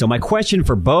 So my question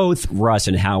for both Russ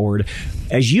and Howard,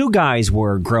 as you guys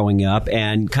were growing up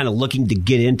and kind of looking to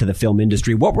get into the film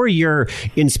industry, what were your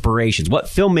inspirations? What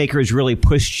filmmakers really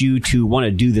pushed you to want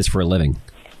to do this for a living?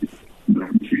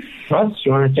 Russ,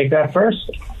 you want to take that first?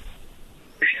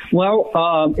 Well,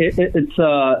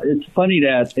 it's funny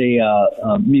that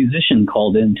a musician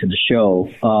called into the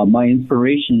show. My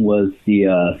inspiration was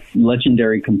the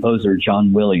legendary composer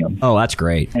John Williams. Oh, that's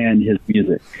great. And his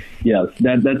music. Yes,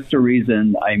 that's the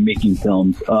reason I'm making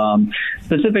films.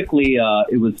 Specifically,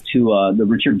 it was to the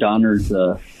Richard Donner's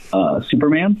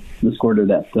Superman, the score to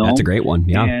that film. That's a great one,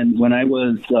 yeah. And when I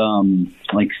was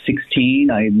like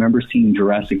 16, I remember seeing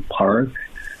Jurassic Park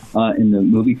in the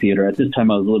movie theater. At this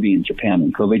time, I was living in Japan,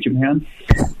 in Kobe, Japan.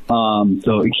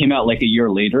 So it came out like a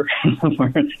year later.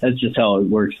 That's just how it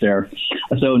works there.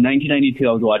 So in 1992,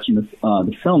 I was watching the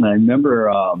film, and I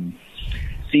remember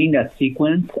seeing that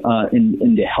sequence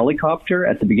in the helicopter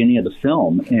at the beginning of the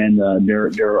film, and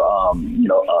they're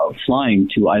flying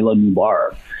to Isla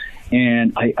Nublar.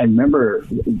 And I remember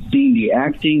seeing the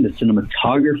acting, the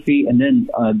cinematography, and then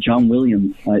John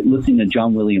Williams, listening to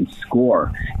John Williams'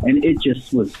 score. And it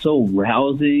just was so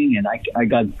rousing, and I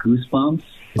got goosebumps.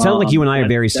 It sounds like you and I are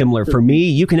very similar. For me,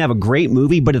 you can have a great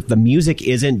movie, but if the music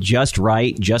isn't just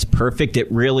right, just perfect, it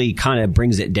really kind of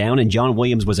brings it down. And John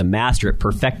Williams was a master at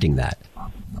perfecting that.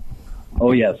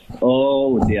 Oh, yes.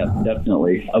 Oh, yeah,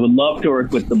 definitely. I would love to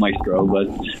work with the maestro, but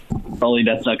probably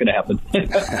that's not going to happen.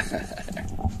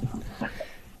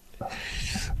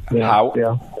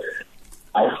 Yeah.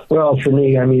 Well, for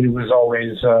me, I mean, it was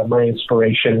always my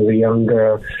inspiration as a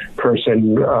younger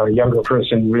person.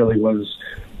 Really was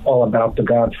all about The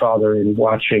Godfather and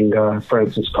watching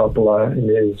Francis Coppola and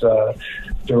his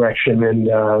direction and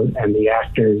the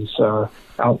actors,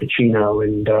 Al Pacino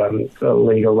and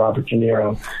later Robert De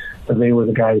Niro. They were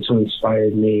the guys who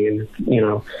inspired me, and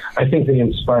I think they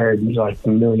inspired like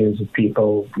millions of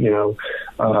people, in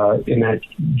that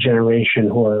generation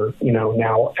who are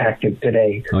now active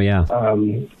today. Oh yeah.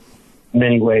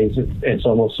 Many ways, it's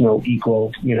almost no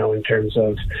equal, in terms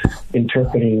of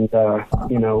interpreting the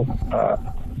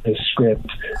script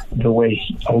the way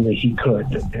only he could.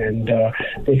 And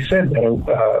they said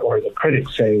that, or the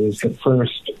critics say, it was the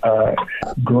first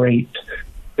great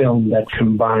film that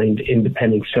combined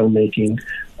independent filmmaking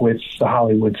with the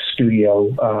Hollywood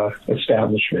studio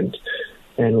establishment,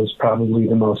 and it was probably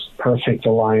the most perfect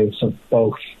alliance of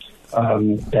both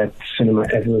that cinema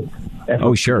ever.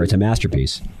 Oh, sure, it's a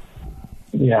masterpiece.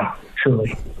 Yeah,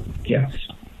 truly, yes,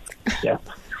 yeah.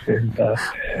 And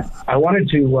I wanted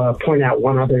to point out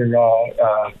one other,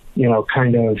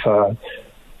 kind of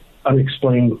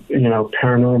unexplained,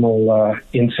 paranormal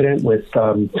incident with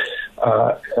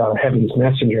Heaven's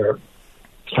Messenger.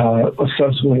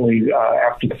 Subsequently,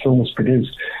 after the film was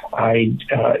produced, I,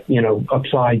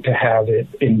 applied to have it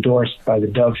endorsed by the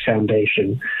Dove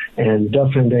Foundation. And the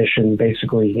Dove Foundation,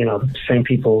 basically, the same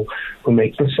people who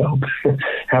make the soap,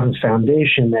 have a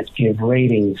foundation that give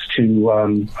ratings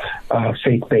to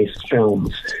faith-based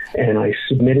films. And I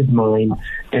submitted mine,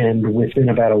 and within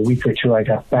about a week or two, I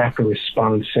got back a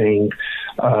response saying,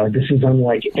 This is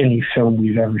unlike any film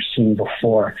we've ever seen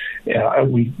before.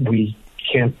 We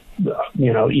can't,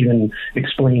 even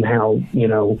explain how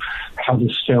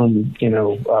this film,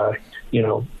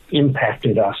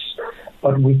 impacted us.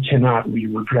 But we cannot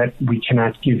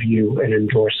give you an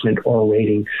endorsement or a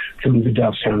rating from the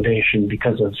Dove Foundation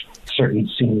because of certain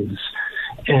scenes.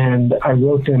 And I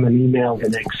wrote them an email the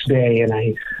next day, and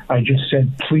I just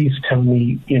said, please tell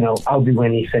me, I'll do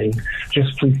anything.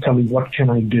 Just please tell me, what can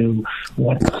I do?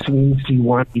 What scenes do you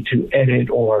want me to edit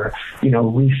or,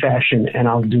 refashion, and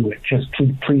I'll do it. Just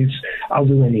please, I'll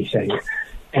do anything.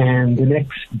 And the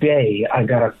next day, I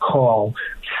got a call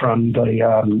from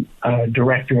the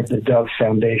director of the Dove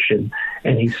Foundation,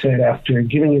 and he said, after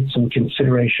giving it some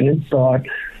consideration and thought,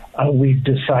 we've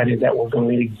decided that we're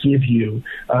going to give you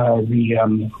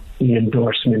the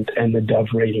endorsement and the Dove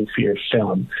rating for your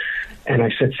film. And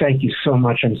I said, thank you so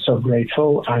much. I'm so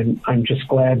grateful. I'm just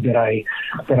glad that I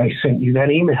sent you that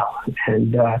email.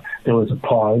 And there was a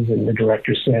pause, and the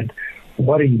director said,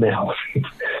 what email?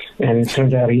 And it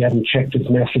turned out he hadn't checked his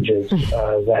messages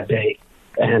that day.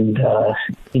 And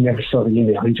he never saw the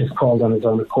email. He just called on his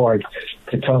own accord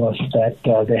to tell us that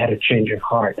they had a change of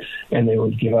heart and they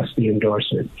would give us the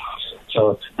endorsement.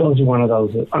 So those are one of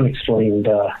those unexplained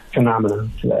phenomena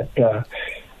that,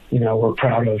 we're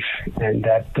proud of and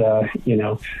that,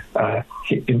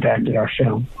 impacted our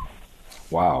film.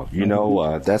 Wow.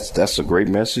 That's a great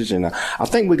message. And I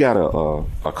think we got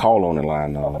a call on the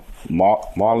line.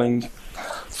 Marlene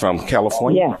from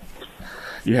California. Yeah.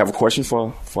 You have a question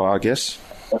for our guest?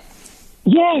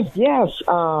 Yes.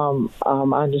 I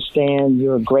understand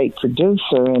you're a great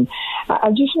producer, and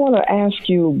I just want to ask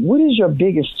you, what is your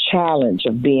biggest challenge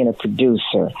of being a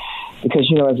producer?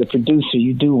 Because, as a producer,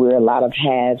 you do wear a lot of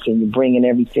hats and you're bringing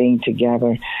everything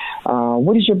together.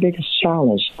 What is your biggest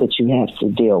challenge that you have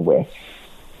to deal with?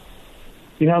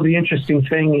 The interesting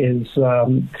thing is,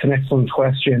 it's an excellent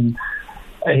question,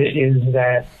 is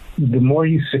that the more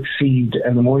you succeed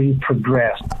and the more you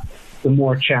progress, the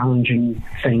more challenging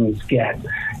things get.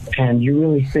 And you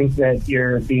really think that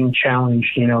you're being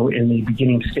challenged, in the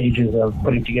beginning stages of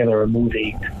putting together a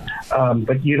movie.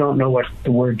 But you don't know what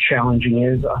the word challenging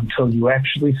is until you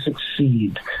actually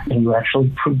succeed and you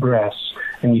actually progress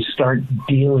and you start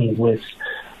dealing with,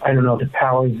 the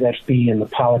powers that be and the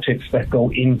politics that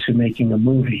go into making a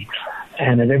movie.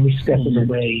 And at every step of the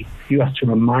way, you have to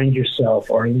remind yourself,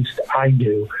 or at least I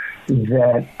do,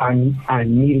 that I'm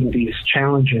meeting these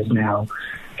challenges now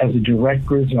as a direct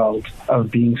result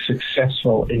of being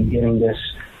successful in getting this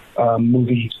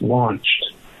movie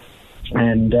launched.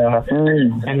 And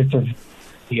it's a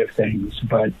variety of things,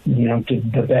 but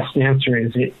the best answer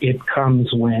is it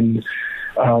comes when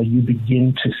you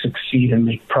begin to succeed and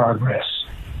make progress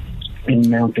in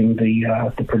mounting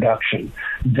the production.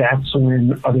 That's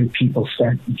when other people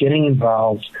start getting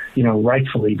involved,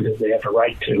 rightfully, because they have a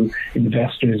right to,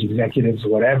 investors, executives,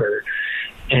 whatever.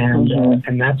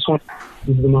 And that's what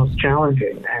is the most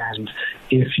challenging. And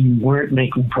if you weren't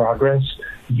making progress,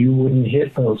 you wouldn't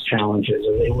hit those challenges,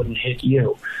 or they wouldn't hit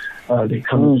you. They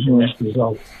come as a direct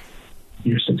result of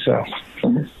your success.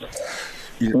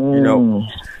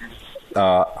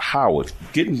 Howard,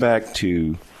 getting back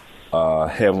to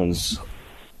Heaven's,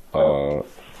 the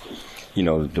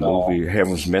movie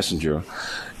Heaven's Messenger,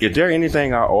 is there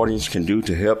anything our audience can do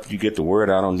to help you get the word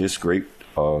out on this great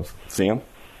film?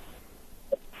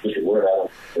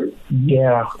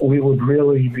 Yeah, we would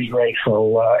really be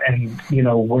grateful. And,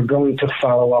 we're going to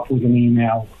follow up with an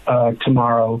email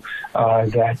tomorrow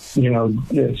that,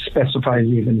 specifies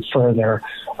even further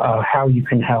how you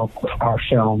can help our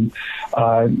film.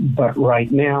 But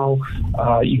right now,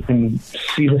 you can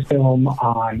see the film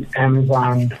on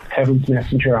Amazon, Heaven's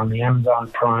Messenger, on the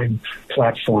Amazon Prime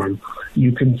platform.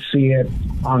 You can see it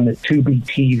on the Tubi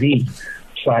TV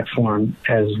platform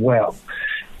as well.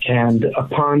 And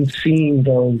upon seeing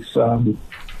those, the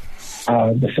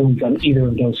films on either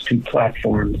of those two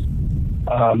platforms,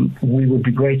 we would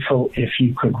be grateful if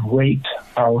you could rate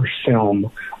our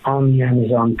film on the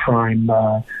Amazon Prime,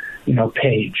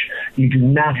 page. You do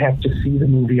not have to see the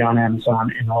movie on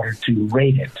Amazon in order to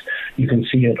rate it. You can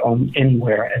see it on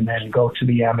anywhere and then go to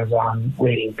the Amazon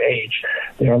rating page.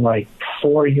 There are like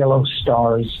 4 yellow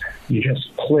stars. You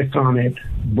just click on it,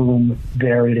 boom,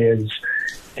 there it is.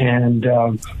 And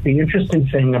the interesting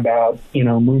thing about,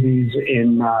 movies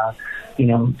in,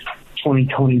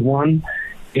 2021,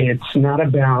 it's not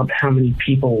about how many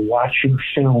people watch your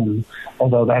film,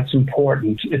 although that's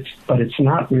important. But it's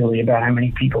not really about how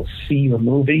many people see your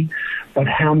movie, but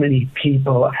how many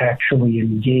people actually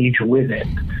engage with it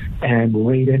and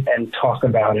rate it and talk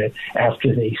about it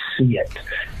after they see it.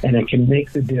 And it can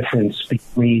make the difference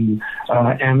between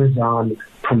Amazon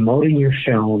promoting your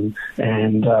film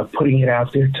and putting it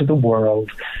out there to the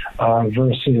world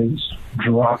versus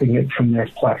dropping it from their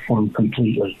platform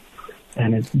completely.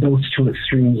 And those two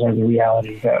extremes are the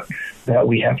reality that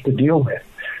we have to deal with.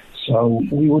 So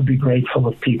we would be grateful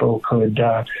if people could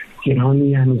get on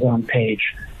the Amazon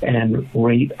page and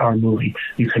rate our movie.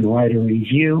 You can write a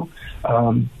review,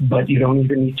 but you don't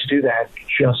even need to do that.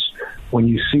 Just when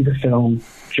you see the film,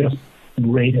 just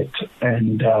rate it,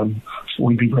 and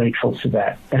we'd be grateful for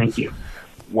that. Thank you.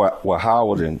 Well,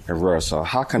 Howard and Russ,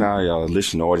 how can our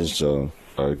listening audience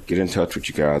get in touch with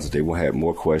you guys if they will have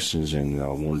more questions and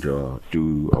want to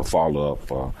do a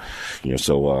follow-up?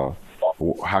 So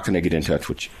how can they get in touch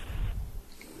with you?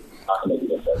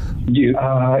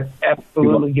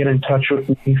 Absolutely get in touch with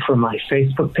me from my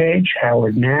Facebook page,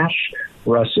 Howard Nash,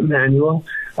 Russ Emanuel.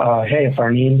 Hey, if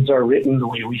our names are written the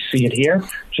way we see it here,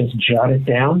 just jot it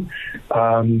down.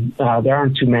 There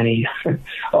aren't too many.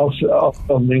 also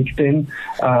LinkedIn,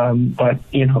 but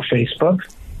Facebook.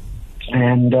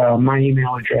 And my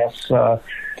email address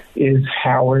is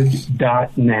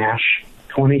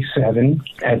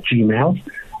howard.nash27@gmail.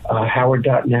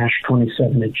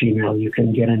 howard.nash27@gmail. You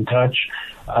can get in touch,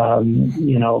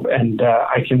 and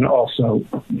I can also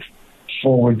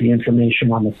forward the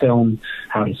information on the film,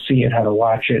 how to see it, how to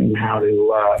watch it, and how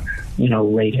to,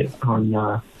 rate it on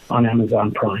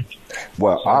Amazon Prime.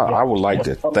 Well, I would like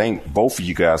to thank both of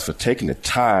you guys for taking the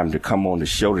time to come on the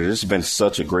show. This has been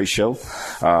such a great show.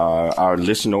 Our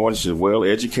listening audience is well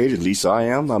educated, at least I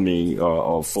am.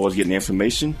 As far as getting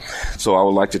information. So I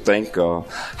would like to thank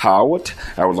Howard.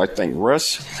 I would like to thank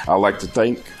Russ. I would like to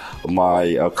thank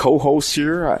my co-host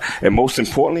here. And most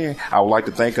importantly, I would like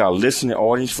to thank our listening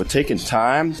audience for taking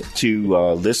time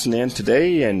to listen in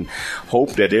today, and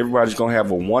hope that everybody's going to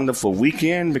have a wonderful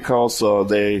weekend because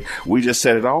we just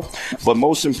set it off. But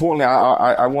most importantly,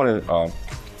 I want to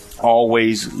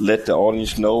always let the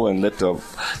audience know and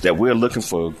that we're looking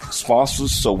for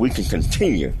sponsors so we can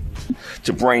continue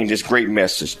to bring this great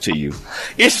message to you.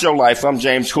 It's Your Life. I'm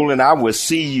James Cooley, and I will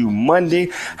see you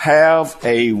Monday. Have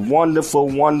a wonderful,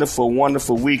 wonderful,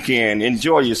 wonderful weekend.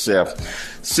 Enjoy yourself.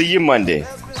 See you Monday.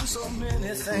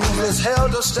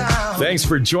 Thanks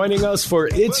for joining us for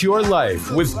It's Your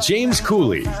Life with James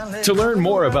Cooley. To learn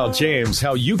more about James,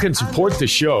 how you can support the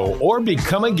show, or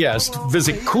become a guest,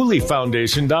 visit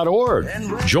CooleyFoundation.org.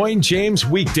 Join James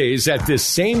weekdays at this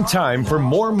same time for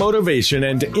more motivation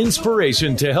and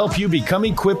inspiration to help you become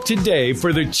equipped today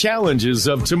for the challenges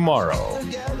of tomorrow.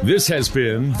 This has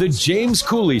been The James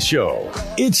Cooley Show.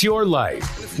 It's Your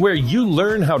Life, where you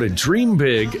learn how to dream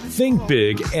big, think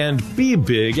big, and be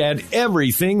big at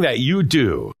everything that you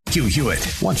do. Hugh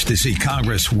Hewitt wants to see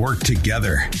Congress work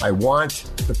together. I want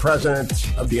the President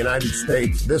of the United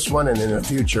States, this one and in the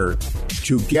future,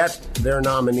 to get their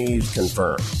nominees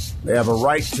confirmed. They have a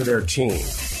right to their team.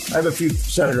 I have a few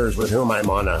senators with whom I'm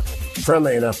on a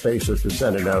friendly enough basis to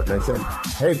send it out. And I said,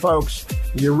 hey, folks,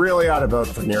 you really ought to vote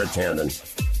for Neera Tanden.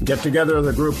 Get together as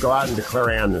a group, go out and declare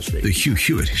amnesty. The Hugh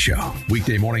Hewitt Show,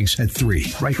 weekday mornings at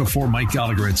 3, right before Mike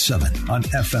Gallagher at 7 on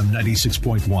FM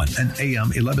 96.1 and AM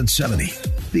 1170.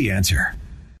 The Answer.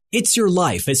 It's Your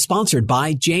Life is sponsored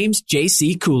by James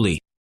J.C. Cooley.